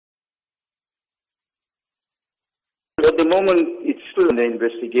At the moment, it's still in the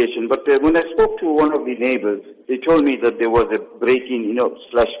investigation. But when I spoke to one of the neighbors, they told me that there was a break-in,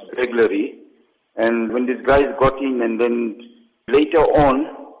 slash burglary. And when these guys got in, and then later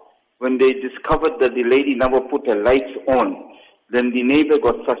on, when they discovered that the lady never put her lights on, then the neighbor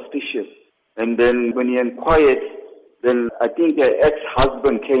got suspicious. And then when he inquired, then I think her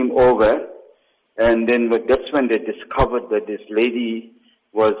ex-husband came over, and then that's when they discovered that this lady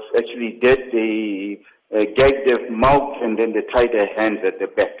was actually dead. They gagged her mouth, and then they tied her hands at the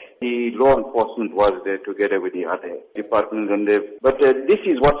back. The law enforcement was there together with the other departments, but this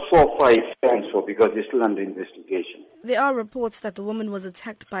is what 4-5 stands for, because it's still under investigation. There are reports that the woman was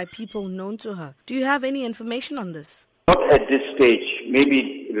attacked by people known to her. Do you have any information on this? Not at this stage,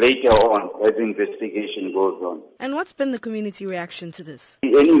 maybe later on as the investigation goes on. And what's been the community reaction to this?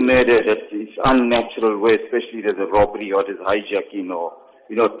 Any murder that is unnatural, where especially there's a robbery or there's hijacking or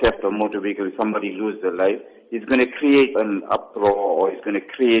theft of motor vehicle, somebody loses their life, it's going to create an uproar, or it's going to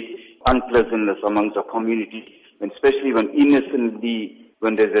create unpleasantness amongst the community, and especially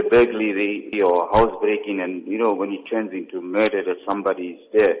when there's a burglary or housebreaking, and when it turns into murder that somebody is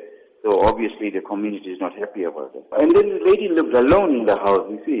there. So obviously the community is not happy about it. And then the lady lived alone in the house,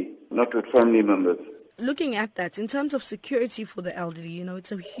 you see, not with family members. Looking at that, in terms of security for the elderly,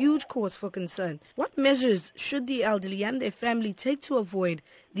 it's a huge cause for concern. What measures should the elderly and their family take to avoid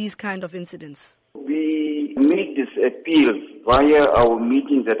these kind of incidents? We make this appeal via our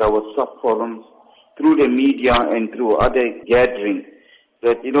meetings at our sub-forums, through the media and through other gatherings,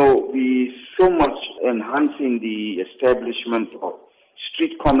 that, we so much enhancing the establishment of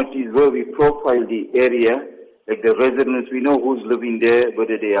street committees where we profile the area, like the residents, we know who's living there,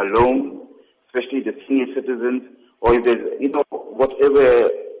 whether they are alone, especially the senior citizens, or if there's, whatever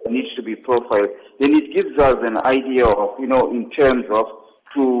needs to be profiled. Then it gives us an idea of, in terms of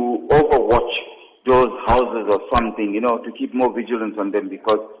to overwatch those houses or something, to keep more vigilance on them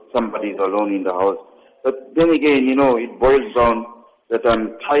because somebody's alone in the house. But then again, it boils down that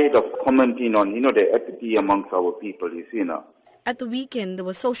I'm tired of commenting on, the apathy amongst our people, you see now. At the weekend, there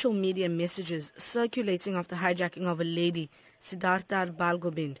were social media messages circulating of the hijacking of a lady, Siddhartha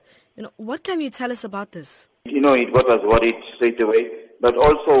Balgobind. What can you tell us about this? It got us worried straight away, but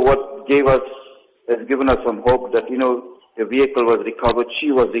also what has given us some hope that, the vehicle was recovered,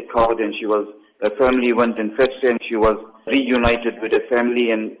 she was recovered, and her family went and fetched her, and she was reunited with her family,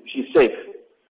 and she's safe.